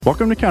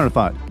Welcome to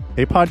Counterthought,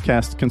 a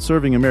podcast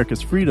conserving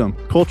America's freedom,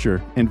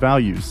 culture, and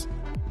values.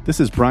 This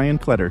is Brian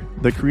Kletter,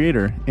 the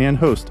creator and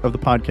host of the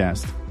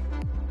podcast.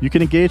 You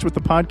can engage with the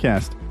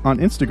podcast on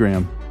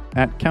Instagram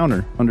at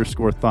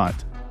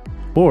 @counter_thought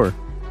or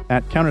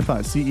at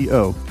Counterthought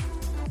CEO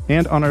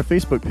and on our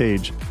Facebook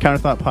page,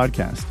 Counterthought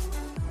Podcast.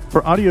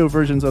 For audio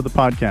versions of the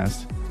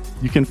podcast,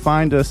 you can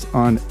find us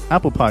on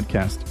Apple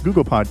Podcasts,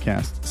 Google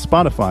Podcasts,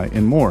 Spotify,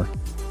 and more.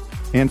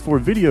 And for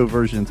video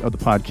versions of the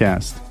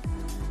podcast,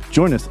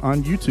 join us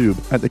on YouTube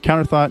at the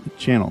Counterthought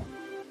channel.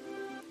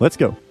 Let's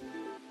go.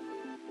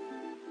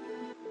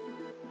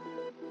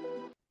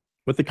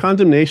 With the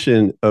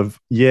condemnation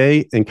of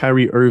Ye and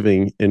Kyrie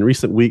Irving in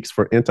recent weeks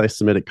for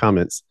anti-Semitic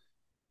comments,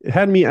 it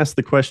had me ask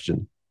the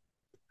question,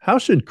 how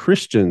should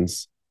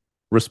Christians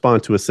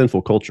respond to a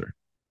sinful culture?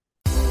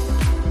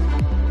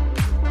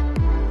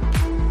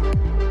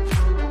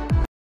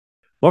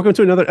 Welcome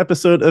to another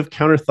episode of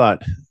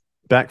Counterthought.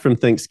 Back from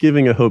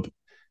Thanksgiving. I hope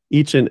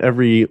each and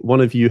every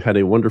one of you had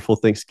a wonderful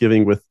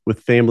Thanksgiving with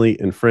family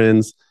and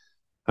friends.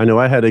 I know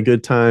I had a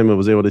good time. I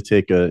was able to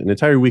take an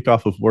entire week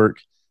off of work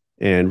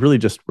and really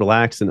just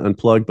relax and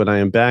unplug, but I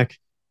am back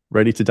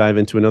ready to dive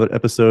into another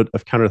episode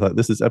of Counterthought.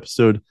 This is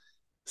episode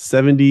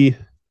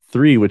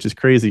 73, which is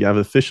crazy. I've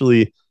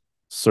officially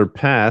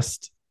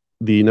surpassed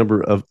the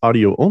number of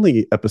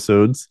audio-only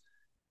episodes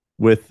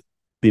with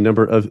the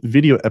number of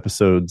video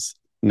episodes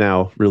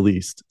now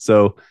released.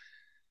 So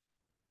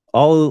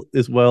all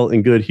is well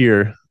and good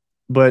here.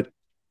 But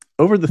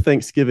over the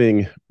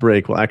Thanksgiving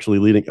break, well, actually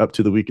leading up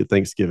to the week of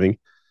Thanksgiving,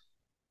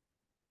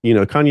 you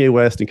know, Kanye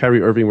West and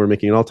Kyrie Irving were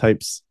making all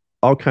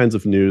kinds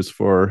of news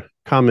for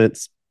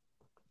comments.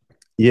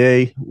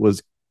 Ye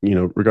was,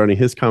 regarding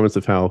his comments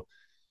of how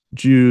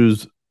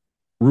Jews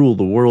rule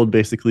the world,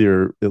 basically,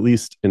 or at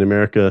least in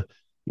America,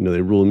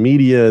 they rule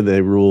media,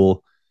 they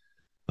rule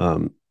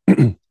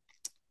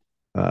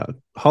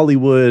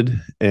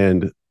Hollywood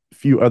and a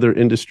few other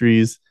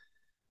industries.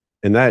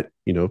 And that,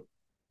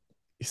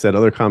 he said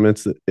other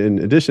comments in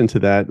addition to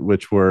that,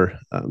 which were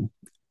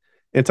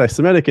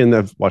anti-Semitic. And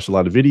I've watched a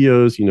lot of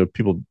videos,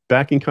 people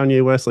backing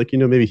Kanye West,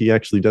 maybe he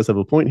actually does have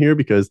a point here,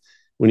 because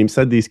when he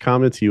said these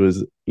comments, he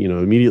was,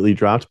 immediately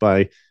dropped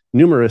by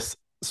numerous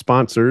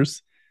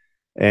sponsors.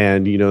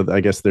 And,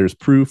 I guess there's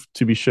proof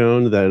to be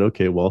shown that,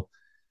 okay, well,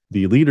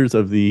 the leaders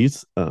of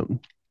these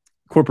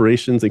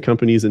corporations and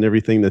companies and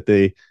everything, that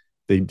they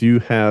do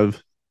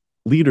have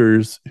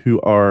leaders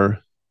who are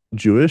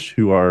Jewish,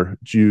 who are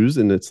Jews.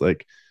 And it's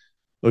like,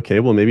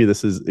 okay, well, maybe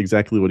this is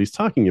exactly what he's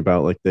talking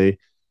about. Like they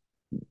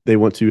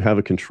want to have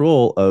a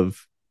control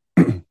of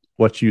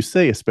what you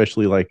say,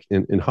 especially like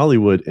in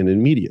Hollywood and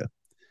in media.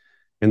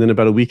 And then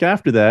about a week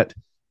after that,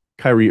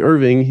 Kyrie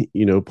Irving,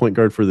 point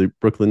guard for the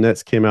Brooklyn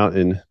Nets, came out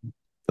and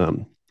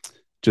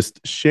just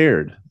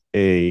shared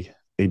a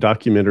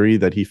documentary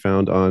that he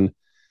found on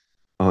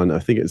I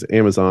think it's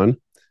Amazon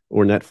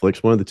or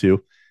Netflix, one of the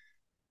two.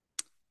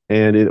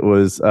 And it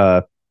was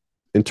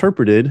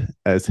interpreted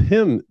as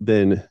him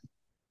then,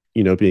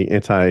 being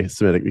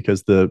anti-Semitic,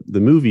 because the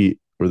movie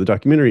or the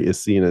documentary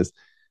is seen as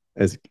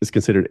is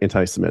considered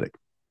anti-Semitic.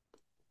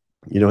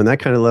 And that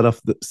kind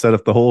of set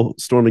off the whole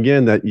storm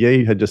again that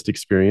Ye had just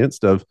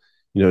experienced of,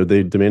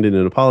 they demanded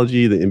an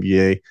apology. The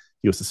NBA,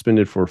 he was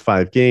suspended for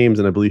 5 games,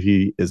 and I believe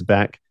he is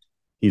back.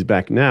 He's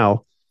back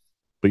now,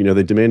 but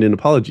they demanded an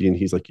apology, and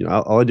he's like,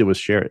 all I did was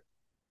share it.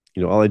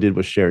 All I did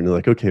was share it. And they're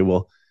like, okay,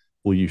 well,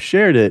 you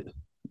shared it,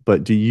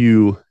 but do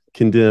you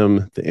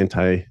condemn the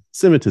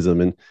anti-Semitism?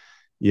 And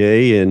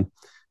Ye and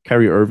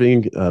Kyrie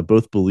Irving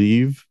both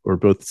believe or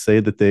both say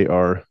that they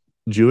are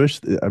Jewish.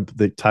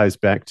 That ties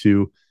back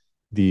to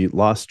the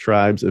lost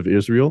tribes of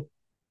Israel,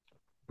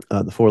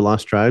 the 4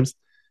 lost tribes,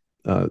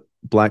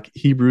 Black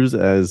Hebrews,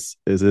 as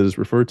it is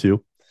referred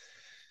to.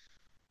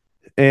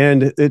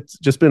 And it's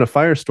just been a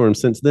firestorm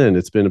since then.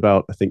 It's been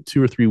about, I think,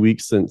 2 or 3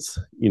 weeks since,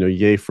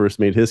 Ye first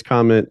made his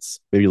comments,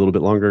 maybe a little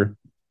bit longer.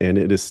 And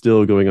it is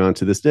still going on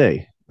to this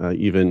day,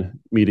 even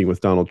meeting with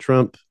Donald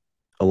Trump,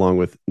 along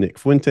with Nick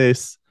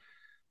Fuentes.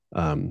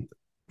 From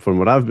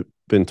what I've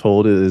been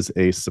told, it was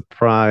a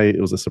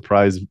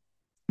surprise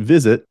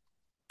visit,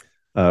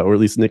 or at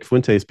least Nick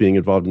Fuentes being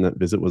involved in that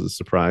visit was a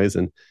surprise.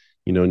 And,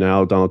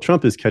 now Donald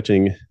Trump is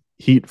catching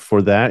heat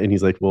for that. And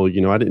he's like, well,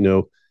 I didn't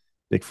know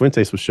Nick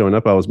Fuentes was showing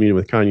up. I was meeting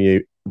with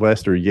Kanye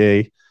West or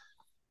Ye,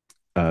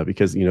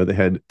 because, they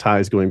had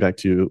ties going back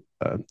to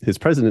his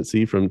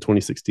presidency from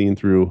 2016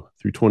 through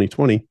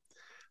 2020.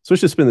 So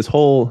it's just been this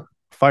whole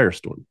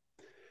firestorm.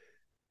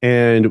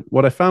 And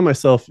what I found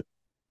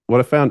that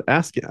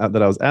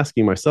I was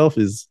asking myself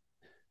is,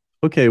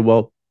 okay,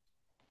 well,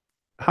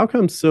 how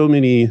come so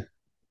many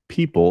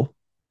people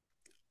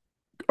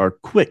are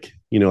quick,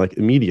 like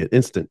immediate,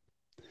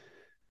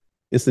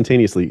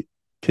 instantaneously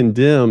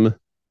condemn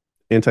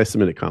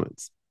anti-Semitic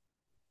comments?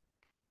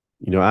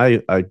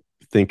 I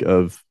think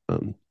of,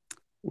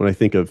 when I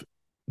think of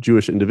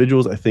Jewish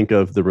individuals, I think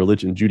of the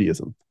religion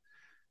Judaism.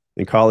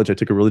 In college, I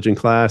took a religion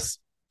class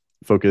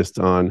focused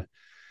on,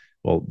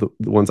 the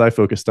ones I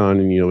focused on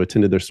and,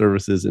 attended their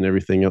services and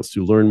everything else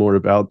to learn more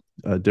about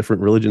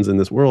different religions in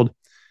this world.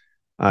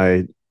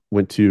 I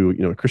went to,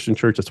 a Christian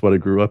church. That's what I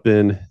grew up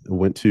in. I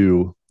went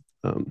to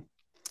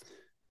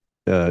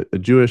a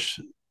Jewish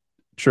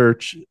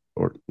church,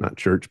 or not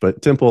church,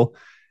 but temple,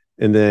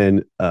 and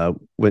then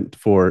went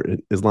for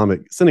an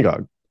Islamic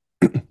synagogue.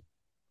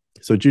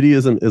 So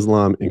Judaism,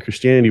 Islam, and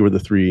Christianity were the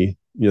three,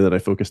 that I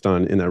focused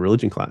on in that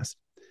religion class.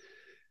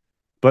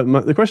 But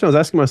the question I was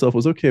asking myself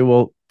was, okay,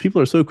 well,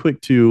 people are so quick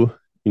to,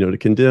 to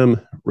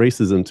condemn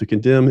racism, to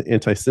condemn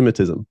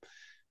anti-Semitism.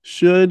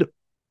 Should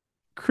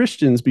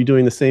Christians be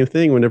doing the same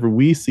thing whenever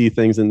we see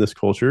things in this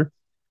culture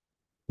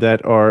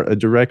that are a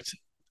direct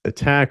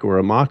attack or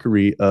a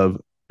mockery of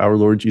our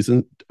Lord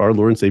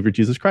and Savior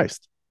Jesus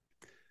Christ?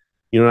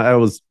 I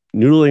was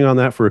noodling on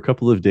that for a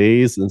couple of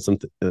days, and some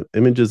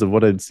images of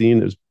what I'd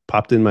seen has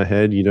popped in my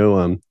head.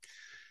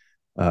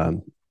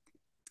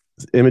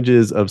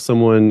 Images of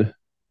someone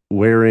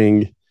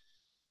wearing,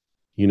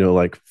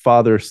 like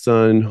Father,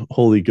 Son,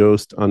 Holy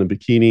Ghost on a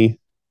bikini.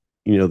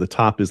 The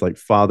top is like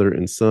Father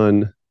and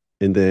Son,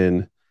 and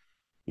then,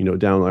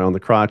 down on the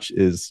crotch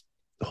is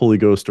Holy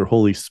Ghost or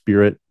Holy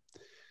Spirit.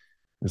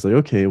 It's like,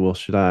 okay, well,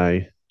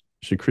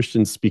 should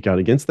Christians speak out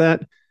against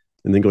that?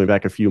 And then going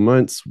back a few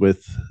months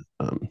with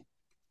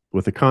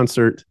a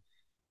concert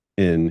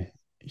in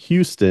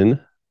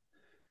Houston,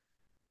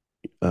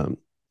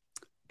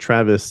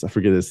 Travis, I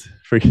forget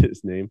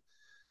his name,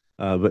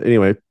 but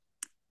anyway,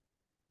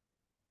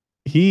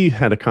 he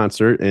had a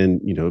concert,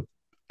 and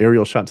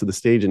aerial shot to the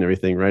stage and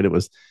everything, right? It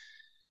was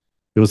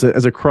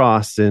as a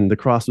cross, and the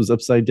cross was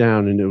upside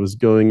down, and it was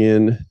going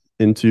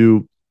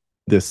into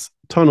this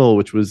tunnel,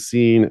 which was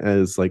seen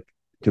as like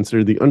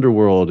considered the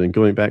underworld, and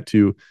going back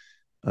to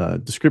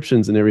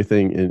descriptions and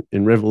everything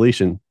in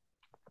Revelation.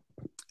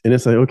 And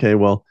it's like, okay,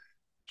 well,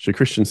 should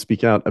Christians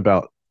speak out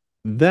about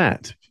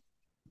that?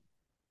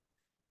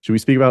 Should we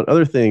speak about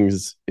other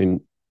things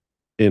in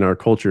our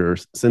culture, or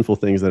sinful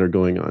things that are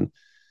going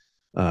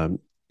on?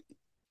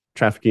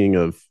 Trafficking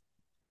of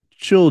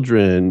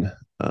children,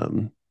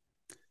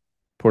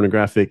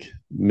 pornographic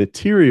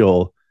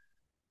material,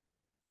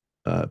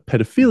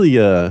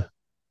 pedophilia,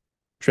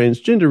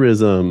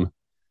 transgenderism,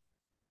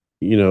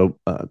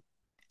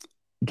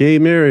 gay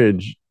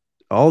marriage,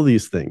 all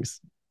these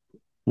things.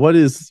 What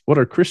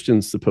are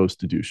Christians supposed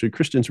to do? Should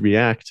Christians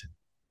react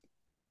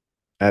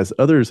as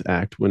others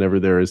act whenever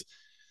there is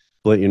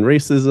blatant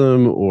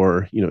racism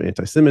or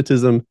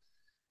anti-Semitism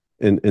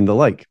and the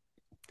like?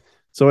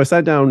 So I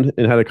sat down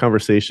and had a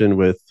conversation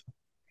with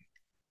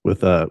one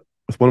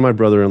of my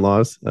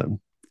brother-in-laws,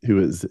 who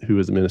is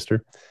a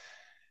minister,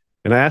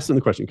 and I asked him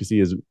the question because he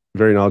is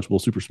very knowledgeable,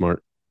 super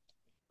smart.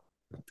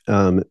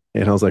 And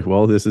I was like,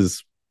 well, this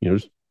is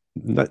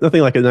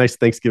nothing like a nice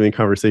Thanksgiving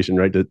conversation,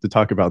 right? To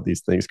talk about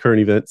these things,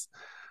 current events,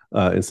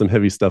 and some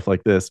heavy stuff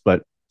like this.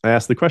 But I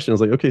asked the question, I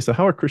was like, okay, so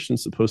how are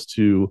Christians supposed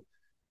to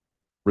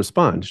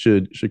respond?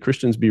 Should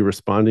Christians be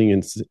responding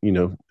and,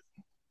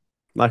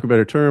 lack of a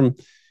better term,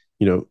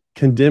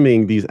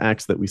 condemning these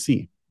acts that we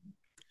see,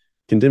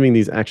 condemning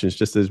these actions,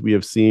 just as we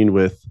have seen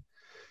with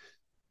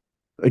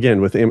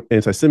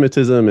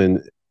anti-Semitism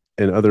and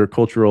other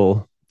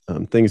cultural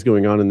things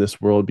going on in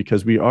this world,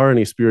 because we are in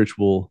a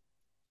spiritual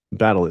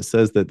battle. It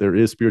says that there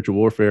is spiritual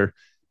warfare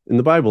in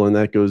the Bible, and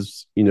that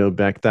goes,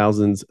 back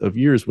thousands of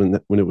years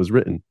when it was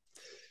written.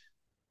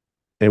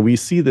 And we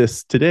see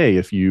this today.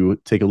 If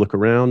you take a look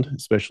around,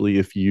 especially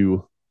if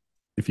you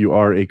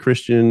are a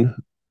Christian,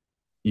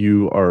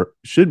 you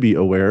should be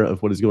aware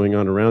of what is going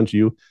on around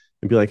you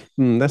and be like,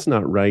 that's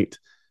not right.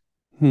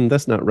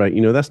 That's not right.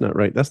 That's not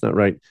right. That's not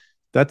right.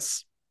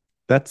 That's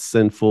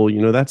sinful.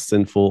 That's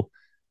sinful.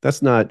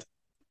 That's not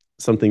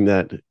something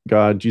that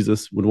God,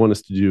 Jesus would want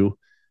us to do.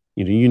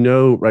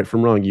 Right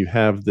from wrong. You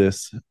have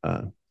this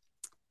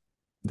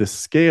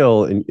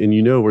scale,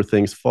 and where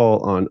things fall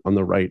on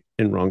the right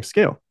and wrong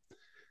scale.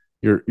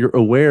 You're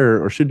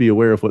aware, or should be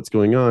aware, of what's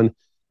going on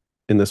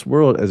in this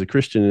world as a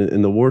Christian,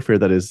 in the warfare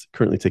that is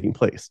currently taking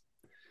place.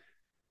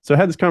 So I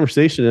had this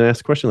conversation and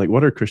asked a question like,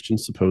 what are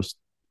Christians supposed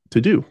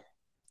to do?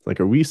 Like,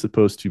 are we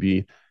supposed to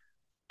be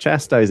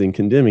chastising,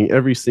 condemning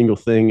every single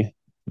thing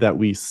that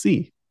we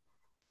see?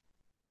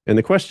 And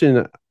the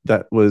question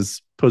that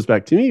was posed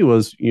back to me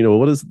was,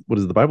 what does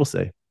the Bible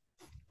say?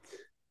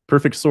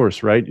 Perfect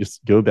source, right?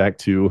 Just go back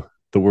to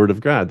the Word of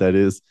God. That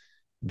is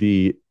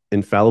the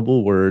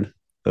infallible Word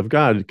of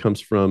God. It comes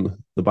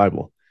from the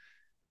Bible.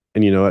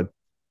 And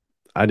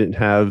I didn't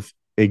have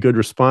a good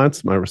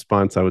response. My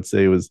response, I would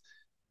say, was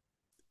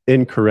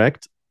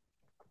incorrect,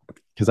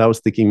 because I was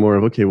thinking more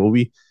of, okay, well,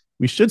 we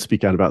should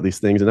speak out about these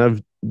things, and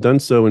I've done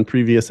so in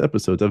previous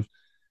episodes. I've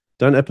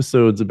done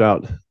episodes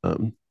about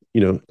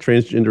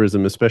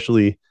transgenderism,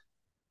 especially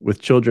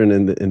with children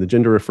in the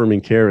gender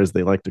affirming care, as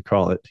they like to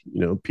call it,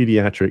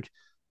 pediatric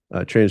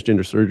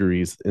transgender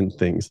surgeries and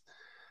things.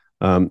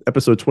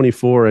 Episode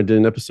 24, I did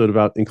an episode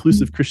about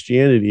inclusive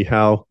Christianity,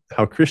 how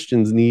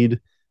Christians need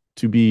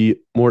to be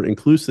more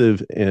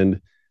inclusive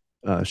and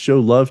show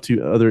love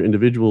to other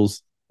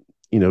individuals,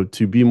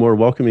 to be more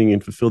welcoming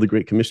and fulfill the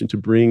Great Commission to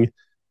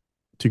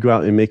go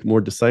out and make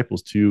more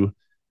disciples, to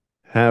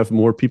have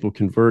more people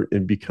convert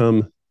and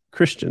become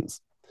Christians.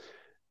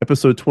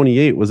 Episode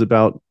 28 was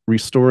about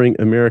restoring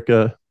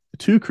America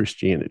to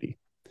Christianity.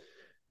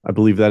 I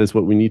believe that is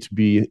what we need to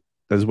be,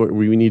 that is what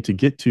we need to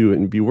get to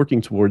and be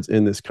working towards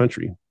in this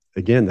country.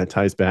 Again, that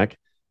ties back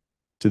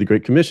to the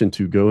Great Commission,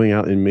 to going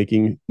out and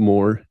making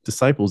more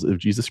disciples of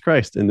Jesus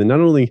Christ. And then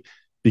not only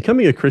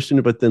becoming a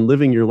Christian, but then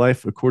living your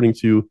life according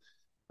to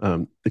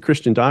the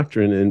Christian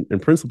doctrine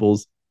and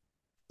principles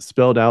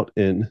spelled out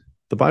in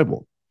the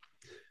Bible.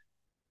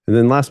 And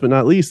then last but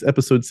not least,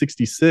 episode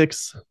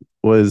 66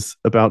 was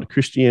about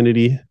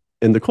Christianity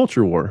and the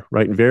culture war,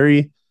 right?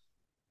 Very,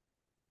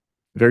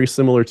 very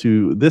similar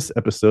to this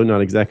episode,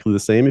 not exactly the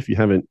same. If you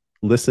haven't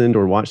listened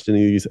or watched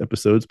any of these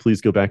episodes,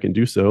 please go back and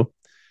do so.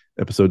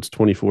 Episodes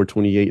 24,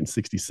 28, and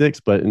 66.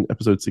 But in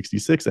episode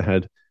 66, I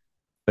had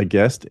a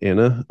guest,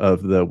 Anna,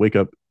 of the Wake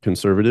Up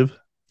Conservative.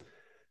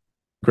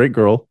 Great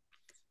girl.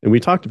 And we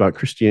talked about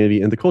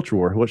Christianity and the culture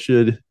war. How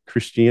should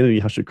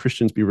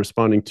Christians be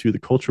responding to the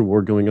culture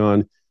war going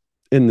on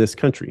in this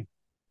country?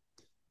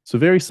 So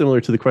very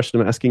similar to the question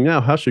I'm asking now,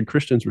 how should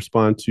Christians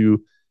respond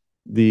to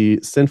the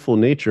sinful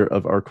nature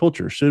of our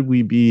culture? Should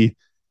we be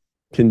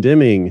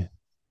condemning,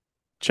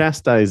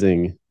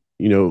 chastising,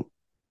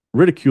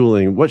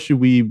 ridiculing? What should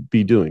we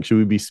be doing? Should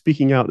we be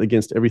speaking out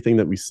against everything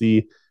that we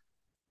see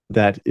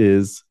that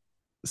is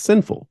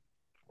sinful?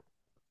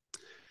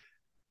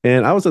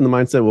 And I was in the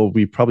mindset, well,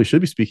 we probably should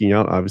be speaking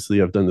out.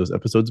 Obviously, I've done those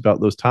episodes about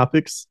those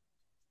topics.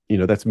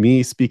 That's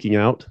me speaking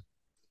out.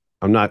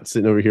 I'm not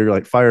sitting over here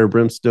like fire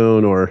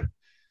brimstone or,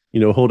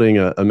 holding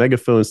a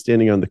megaphone,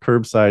 standing on the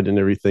curbside and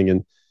everything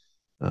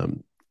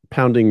and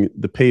pounding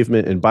the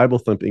pavement and Bible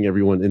thumping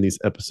everyone in these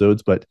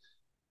episodes. But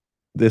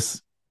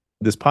this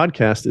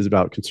podcast is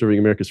about conserving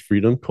America's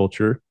freedom,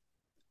 culture,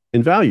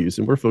 and values.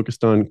 And we're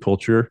focused on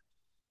culture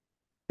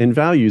and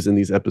values in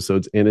these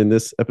episodes and in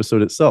this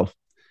episode itself.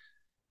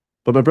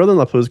 But my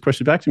brother-in-law posed a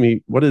question back to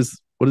me. What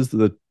does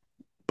the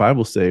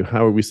Bible say?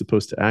 How are we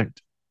supposed to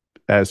act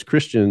as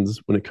Christians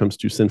when it comes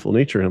to sinful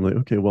nature? And I'm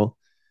like, okay, well,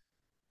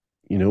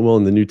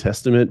 in the New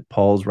Testament,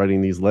 Paul's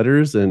writing these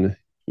letters and,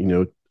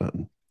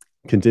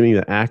 condemning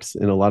the acts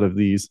in a lot of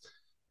these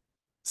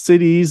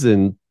cities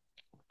and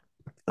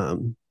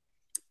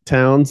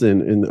towns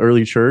and in the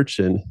early church.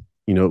 And,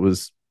 it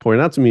was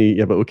pointed out to me,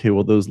 yeah, but okay,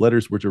 well, those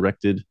letters were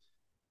directed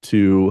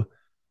to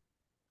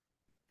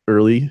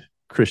early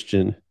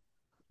Christian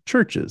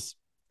churches.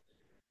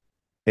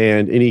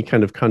 And any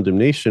kind of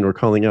condemnation or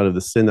calling out of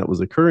the sin that was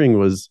occurring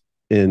was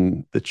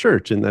in the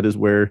church. And that is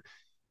where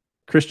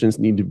Christians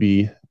need to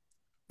be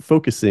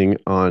focusing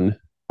on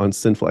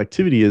sinful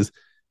activity, is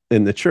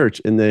in the church.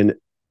 And then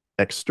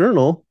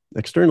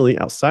externally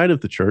outside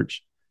of the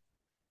church,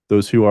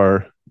 those who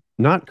are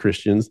not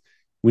Christians,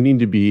 we need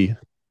to be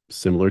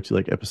similar to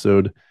like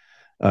episode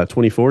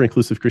 24,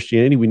 inclusive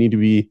Christianity. We need to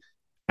be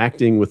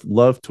acting with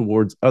love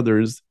towards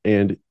others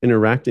and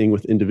interacting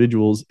with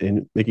individuals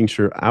and making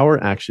sure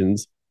our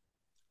actions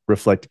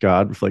reflect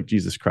God, reflect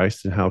Jesus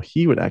Christ and how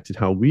he would act and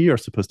how we are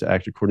supposed to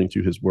act according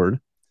to his word.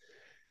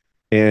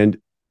 And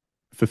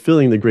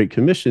fulfilling the Great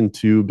Commission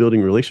to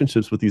building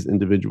relationships with these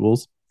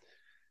individuals.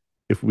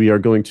 If we are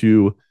going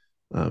to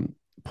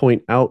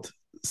point out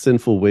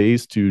sinful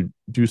ways, to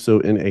do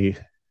so in a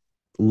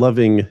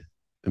loving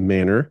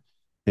manner,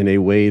 in a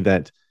way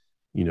that,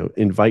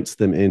 invites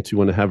them in to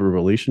want to have a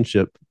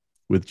relationship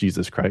with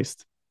Jesus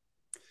Christ.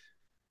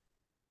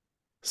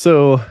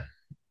 So,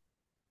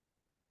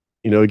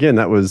 again,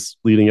 that was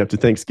leading up to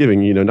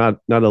Thanksgiving, not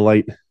a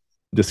light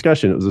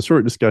discussion. It was a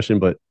short discussion,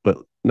 but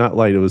not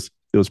light. It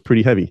was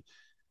pretty heavy.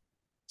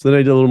 So then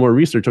I did a little more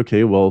research.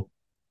 Okay, well,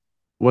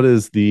 what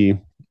does the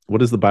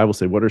Bible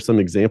say? What are some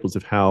examples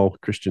of how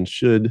Christians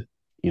should,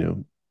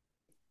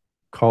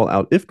 call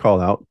out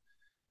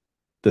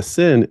the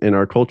sin in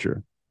our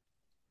culture?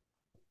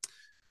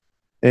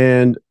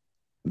 And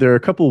there are a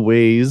couple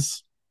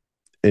ways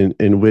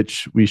in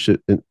which we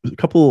should, a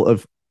couple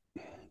of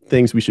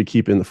things we should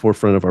keep in the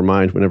forefront of our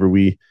mind whenever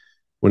we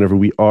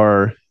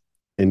are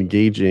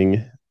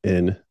engaging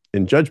in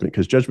judgment,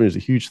 because judgment is a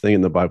huge thing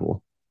in the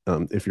Bible.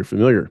 If you're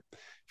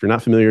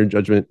not familiar,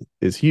 judgment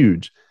is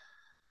huge.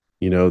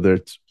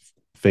 There's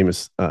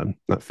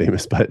not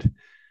famous, but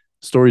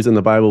stories in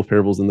the Bible,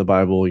 parables in the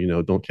Bible,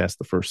 don't cast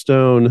the first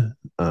stone,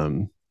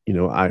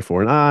 eye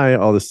for an eye,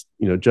 all this,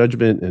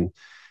 judgment and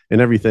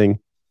everything.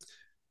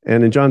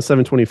 And in John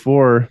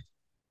 7:24, it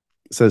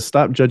says,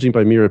 stop judging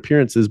by mere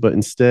appearances, but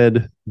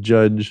instead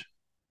judge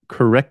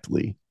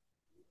correctly.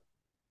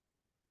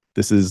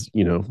 This is,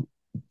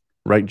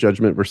 right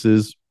judgment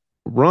versus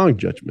wrong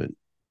judgment.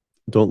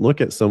 Don't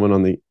look at someone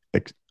on the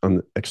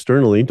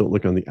externally, don't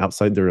look on the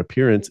outside, their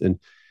appearance,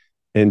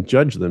 and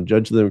judge them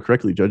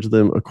correctly, judge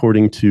them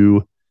according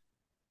to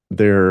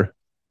their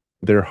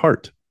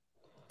heart.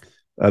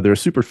 There's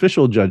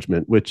superficial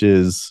judgment, which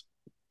is,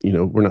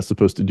 we're not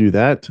supposed to do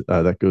that.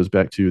 That goes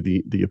back to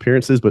the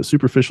appearances, but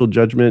superficial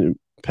judgment,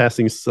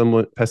 passing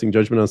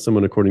judgment on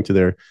someone according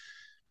to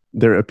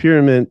their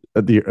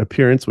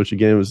appearance, which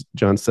again was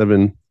John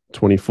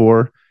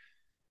 7:24.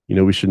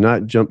 We should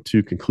not jump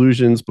to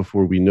conclusions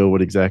before we know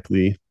what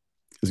exactly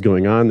is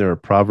going on. There are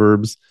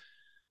proverbs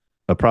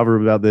a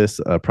proverb about this,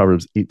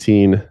 Proverbs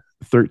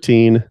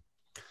 18:13.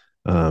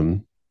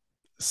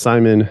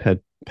 Simon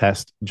had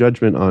passed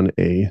judgment on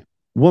a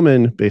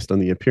woman based on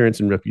the appearance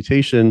and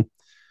reputation,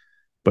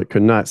 but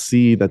could not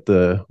see that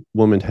the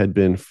woman had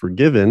been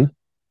forgiven.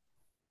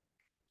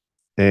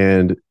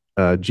 And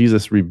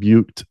Jesus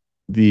rebuked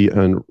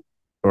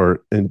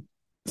and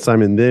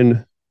Simon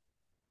then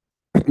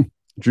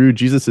drew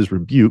Jesus's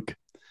rebuke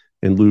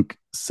in Luke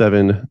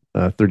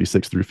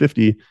 7:36 through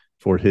 50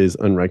 for his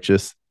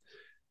unrighteous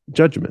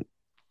judgment.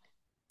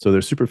 So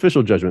there's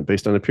superficial judgment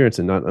based on appearance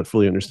and not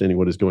fully understanding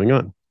what is going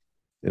on.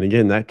 And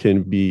again, that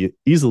can be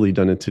easily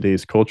done in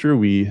today's culture.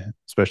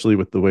 Especially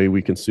with the way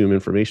we consume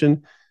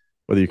information,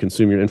 whether you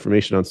consume your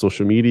information on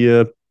social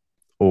media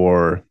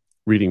or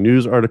reading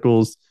news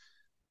articles,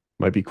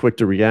 might be quick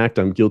to react.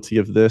 I'm guilty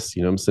of this.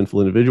 I'm a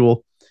sinful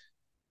individual.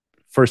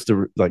 First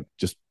to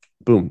just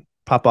boom,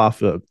 pop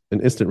off an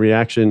instant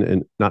reaction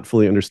and not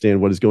fully understand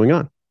what is going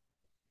on.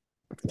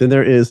 Then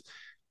there is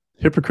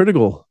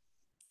hypocritical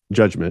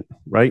judgment,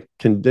 right?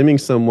 Condemning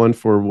someone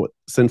for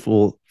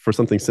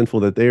something sinful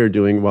that they are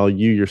doing while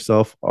you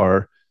yourself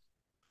are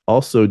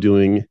also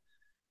doing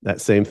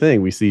that same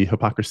thing. We see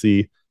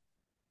hypocrisy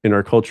in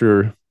our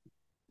culture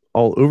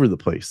all over the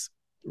place,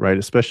 right?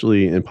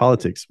 Especially in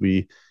politics.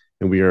 We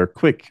are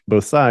quick,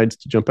 both sides,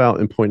 to jump out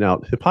and point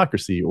out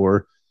hypocrisy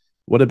or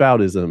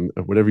whataboutism,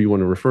 or whatever you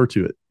want to refer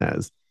to it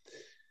as.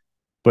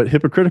 But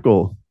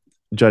hypocritical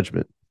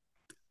judgment,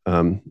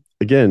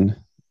 again,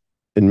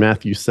 in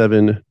Matthew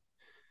 7:1,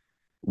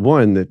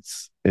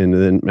 and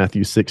then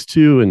Matthew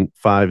 6:2 and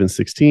 5 and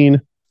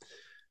 16,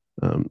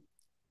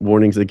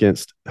 warnings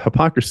against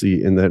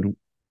hypocrisy, in that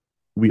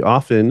we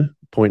often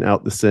point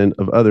out the sin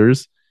of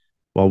others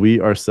while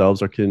we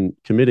ourselves are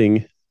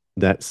committing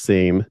that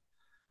same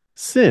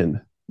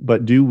sin.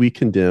 But do we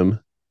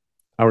condemn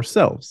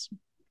ourselves?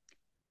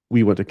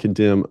 We want to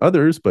condemn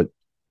others, but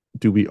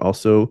do we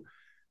also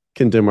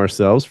condemn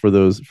ourselves for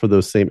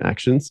those same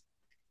actions?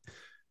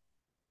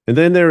 And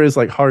then there is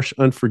harsh,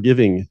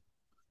 unforgiving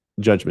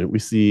judgment. We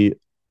see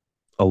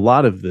a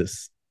lot of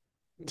this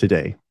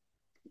today.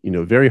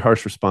 Very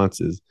harsh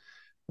responses,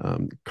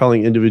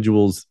 calling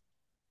individuals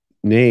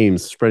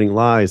names, spreading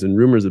lies and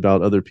rumors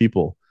about other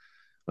people,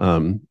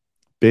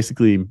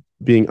 basically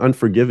being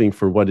unforgiving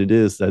for what it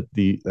is that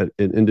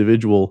an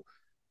individual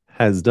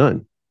has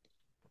done.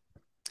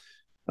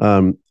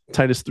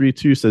 Titus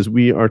 3:2 says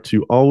we are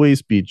to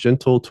always be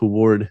gentle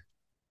toward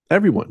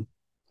everyone.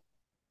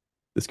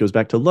 This goes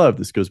back to love.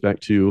 This goes back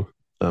to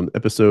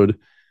episode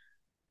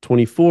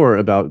 24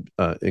 about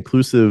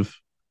inclusive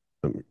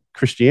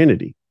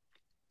Christianity.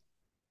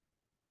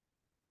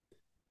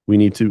 We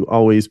need to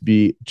always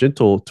be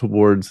gentle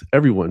towards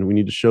everyone. We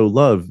need to show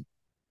love.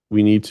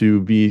 We need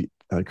to be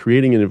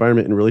creating an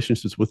environment and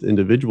relationships with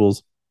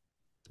individuals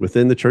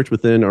within the church,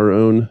 within our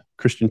own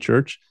Christian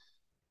church,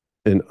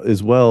 and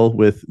as well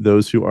with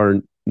those who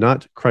are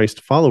not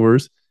Christ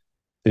followers,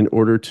 in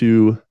order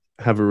to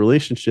have a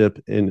relationship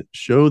and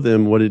show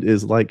them what it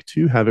is like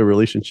to have a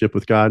relationship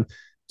with God,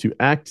 to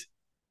act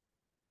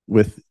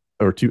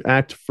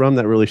from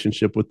that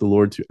relationship with the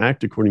Lord, to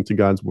act according to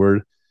God's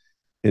word,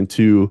 and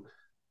to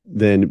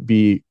then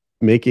be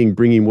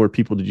bringing more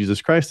people to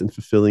Jesus Christ and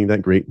fulfilling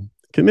that great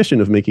commission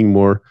of making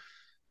more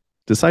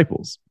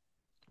disciples.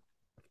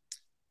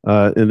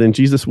 And then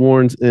Jesus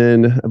warns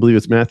in, I believe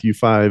it's Matthew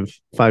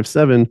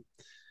 5:7,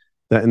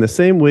 that in the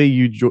same way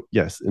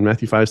in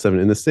Matthew 5:7,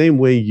 in the same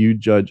way you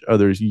judge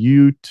others,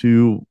 you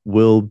too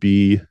will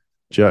be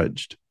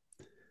judged.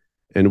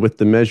 And with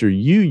the measure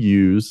you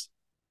use,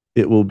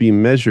 it will be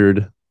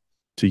measured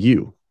to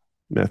you.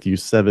 Matthew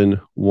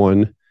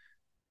 7:1,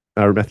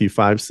 or Matthew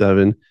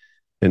 5:7,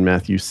 and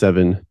Matthew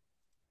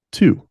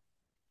 7:2.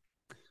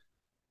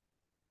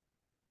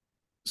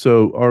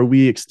 So are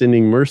we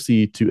extending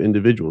mercy to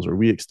individuals? Are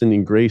we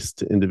extending grace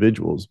to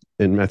individuals?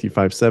 In Matthew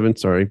 5:7,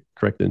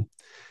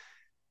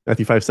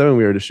 Matthew 5:7,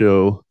 we are to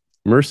show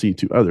mercy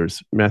to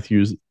others.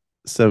 Matthew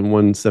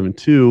 7:1,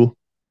 7:2,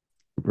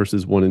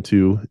 verses 1 and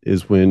 2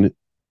 is when,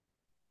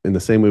 in the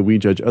same way we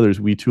judge others,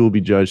 we too will be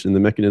judged, and the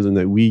mechanism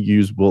that we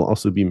use will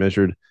also be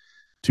measured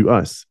to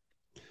us.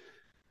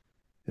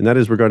 And that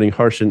is regarding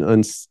harsh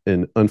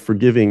and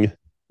unforgiving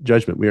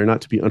judgment. We are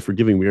not to be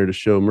unforgiving. We are to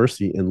show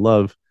mercy and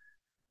love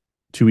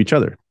to each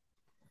other.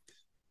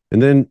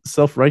 And then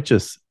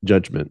self-righteous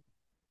judgment.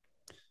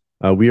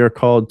 We are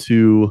called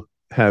to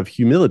have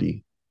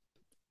humility,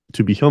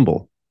 to be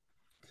humble.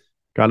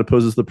 God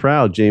opposes the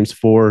proud, James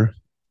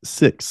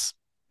 4:6.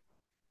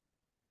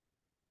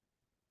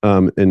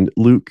 And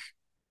Luke,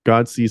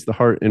 God sees the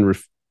heart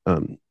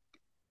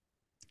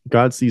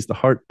God sees the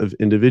heart of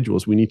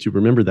individuals. We need to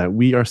remember that.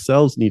 We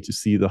ourselves need to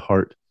see the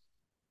heart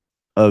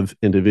of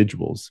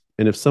individuals.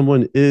 And if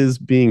someone is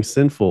being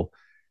sinful,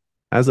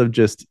 as I've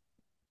just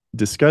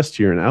discussed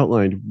here and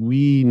outlined,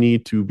 we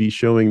need to be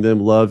showing them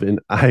love. And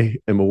I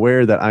am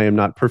aware that I am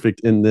not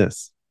perfect in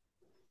this.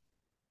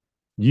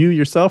 You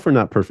yourself are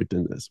not perfect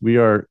in this. We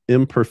are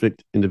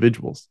imperfect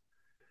individuals.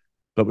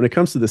 But when it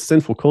comes to the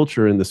sinful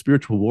culture and the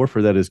spiritual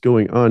warfare that is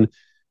going on,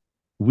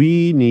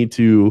 we need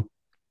to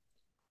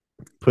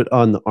put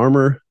on the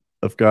armor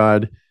of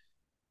God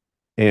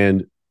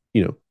and,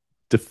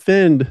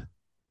 defend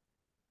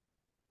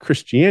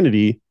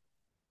Christianity,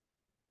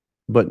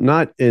 but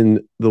not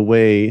in the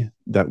way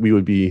that we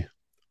would be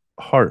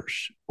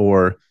harsh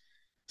or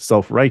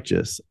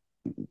self-righteous.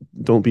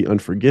 Don't be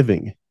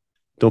unforgiving.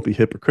 Don't be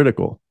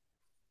hypocritical.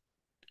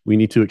 We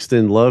need to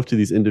extend love to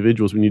these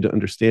individuals. We need to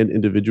understand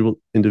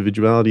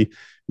individuality.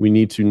 We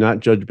need to not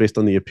judge based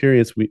on the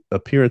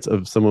appearance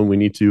of someone. We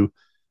need to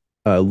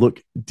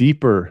look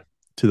deeper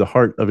to the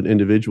heart of an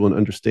individual and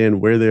understand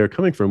where they are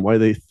coming from, why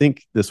they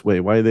think this way,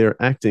 why they are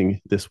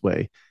acting this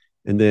way.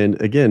 And then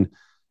again,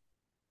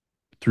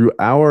 through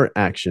our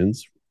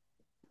actions,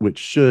 which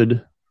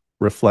should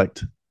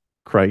reflect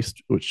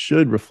Christ, which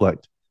should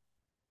reflect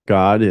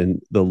God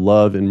and the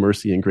love and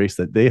mercy and grace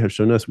that they have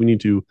shown us, we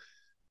need to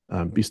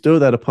bestow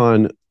that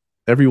upon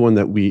everyone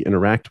that we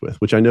interact with,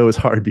 which I know is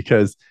hard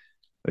because,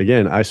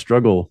 again, I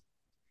struggle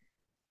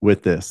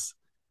with this.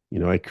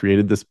 I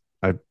created this.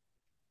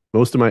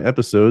 Most of my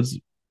episodes,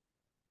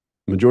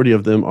 majority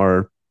of them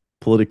are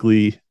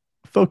politically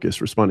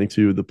focused, responding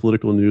to the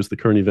political news, the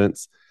current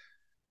events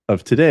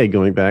of today,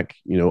 going back,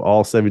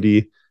 all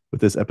 70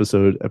 with this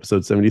episode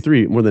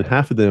 73. More than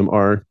half of them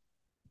are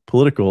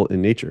political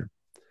in nature.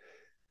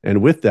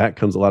 And with that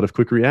comes a lot of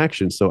quick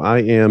reaction. So I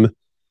am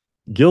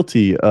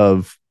guilty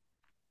of,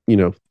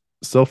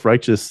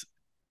 self-righteous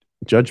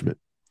judgment.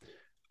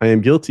 I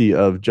am guilty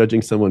of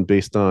judging someone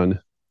based on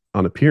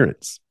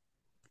appearance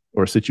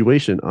or a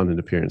situation on an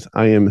appearance.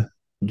 I am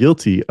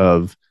guilty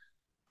of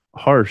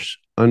harsh,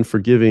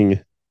 unforgiving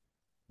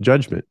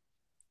judgment.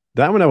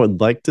 That one I would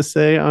like to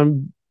say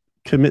I'm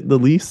commit the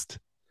least.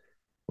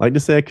 Like to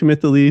say I commit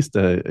the least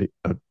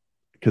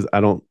because I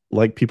don't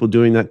like people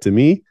doing that to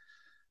me.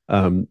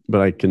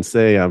 But I can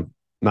say I'm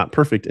not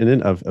perfect in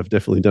it. I've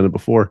definitely done it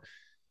before.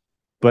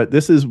 But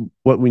this is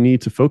what we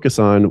need to focus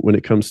on when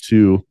it comes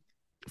to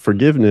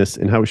forgiveness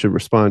and how we should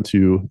respond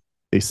to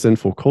a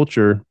sinful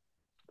culture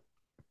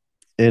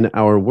in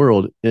our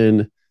world,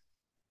 in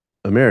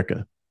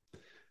America,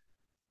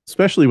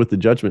 especially with the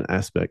judgment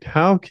aspect.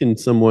 How can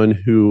someone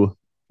who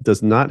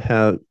does not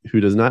have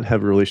a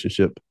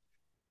relationship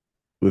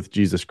with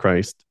Jesus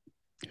Christ,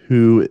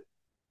 who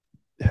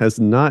has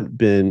not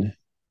been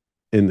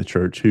in the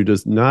church, who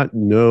does not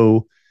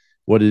know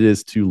what it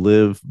is to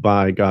live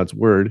by God's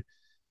word,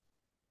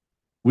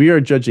 we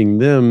are judging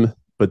them,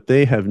 but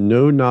they could have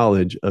no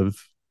knowledge of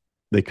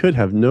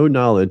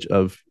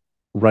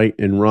right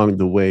and wrong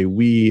the way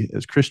we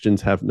as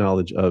Christians have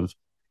knowledge of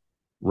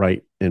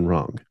right and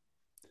wrong.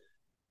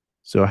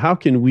 So how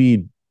can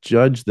we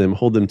judge them,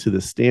 hold them to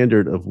the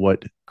standard of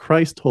what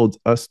Christ holds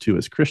us to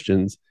as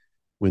Christians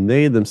when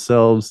they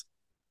themselves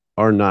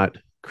are not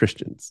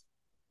Christians?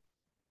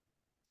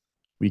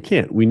 We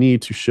can't. We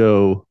need to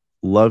show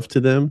love to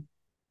them.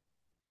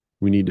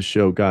 We need to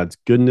show God's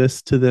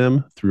goodness to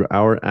them through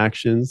our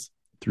actions,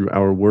 through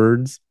our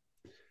words.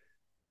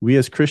 We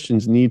as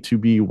Christians need to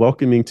be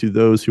welcoming to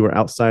those who are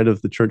outside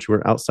of the church, who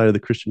are outside of the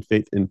Christian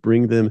faith, and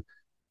bring them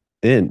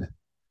in.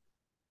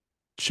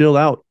 Chill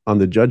out on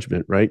the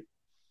judgment, right?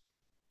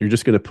 You're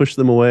just going to push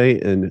them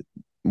away, and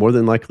more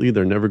than likely,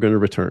 they're never going to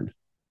return.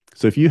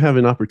 So if you have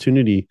an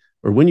opportunity,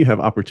 or when you have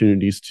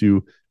opportunities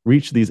to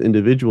reach these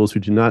individuals who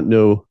do not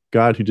know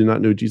God, who do not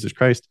know Jesus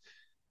Christ,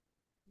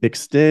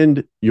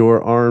 extend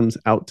your arms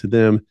out to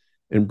them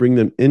and bring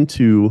them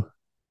into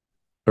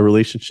a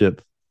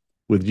relationship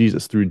with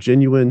Jesus through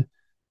genuine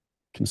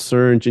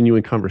concern,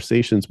 genuine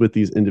conversations with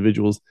these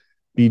individuals.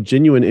 Be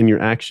genuine in your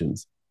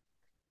actions.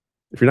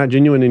 If you're not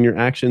genuine in your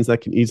actions,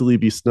 that can easily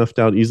be snuffed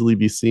out, easily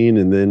be seen,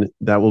 and then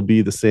that will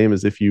be the same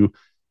as if you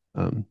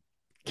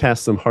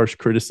cast some harsh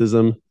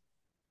criticism,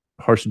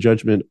 harsh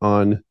judgment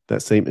on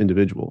that same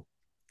individual.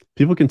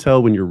 People can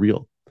tell when you're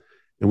real.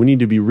 And we need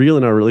to be real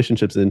in our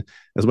relationships. And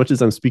as much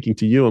as I'm speaking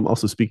to you, I'm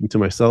also speaking to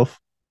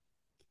myself.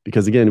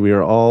 Because again, we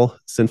are all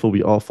sinful.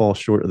 We all fall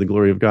short of the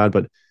glory of God,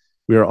 but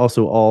we are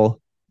also all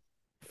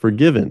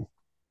forgiven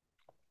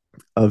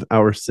of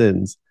our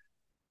sins.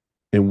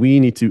 And we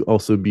need to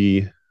also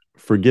be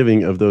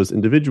forgiving of those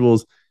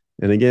individuals.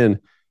 And again,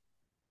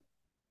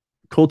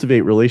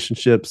 cultivate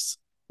relationships,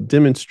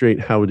 demonstrate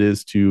how it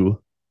is to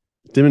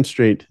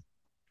demonstrate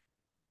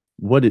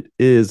what it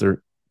is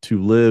or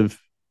to live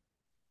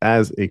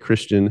as a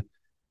Christian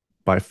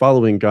by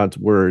following God's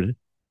word.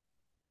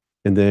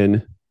 And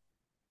then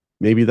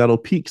maybe that'll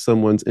pique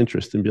someone's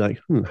interest and be like,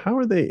 how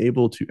are they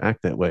able to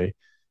act that way?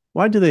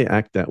 Why do they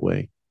act that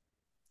way?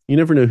 You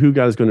never know who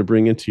God is going to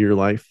bring into your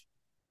life.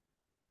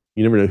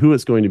 You never know who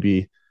it's going to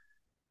be.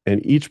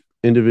 And each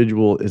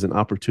individual is an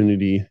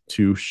opportunity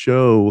to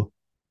show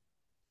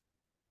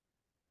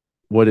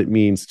what it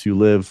means to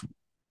live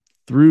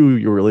through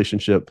your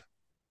relationship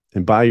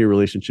and by your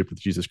relationship with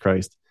Jesus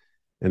Christ.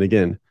 And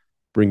again,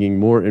 bringing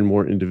more and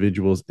more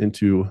individuals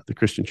into the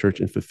Christian church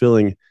and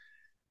fulfilling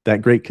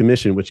that great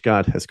commission which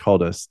God has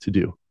called us to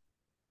do.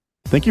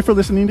 Thank you for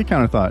listening to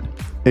Counterthought,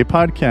 a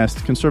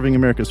podcast conserving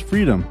America's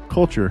freedom,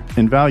 culture,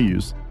 and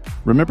values.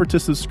 Remember to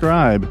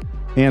subscribe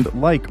and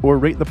like or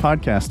rate the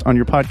podcast on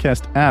your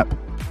podcast app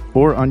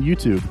or on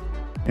YouTube.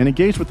 and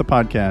engage with the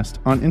podcast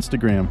on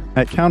Instagram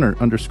at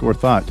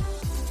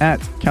counter_thought, at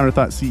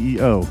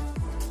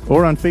CounterThoughtCEO,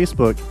 or on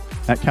Facebook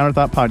at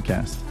CounterThought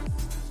Podcast.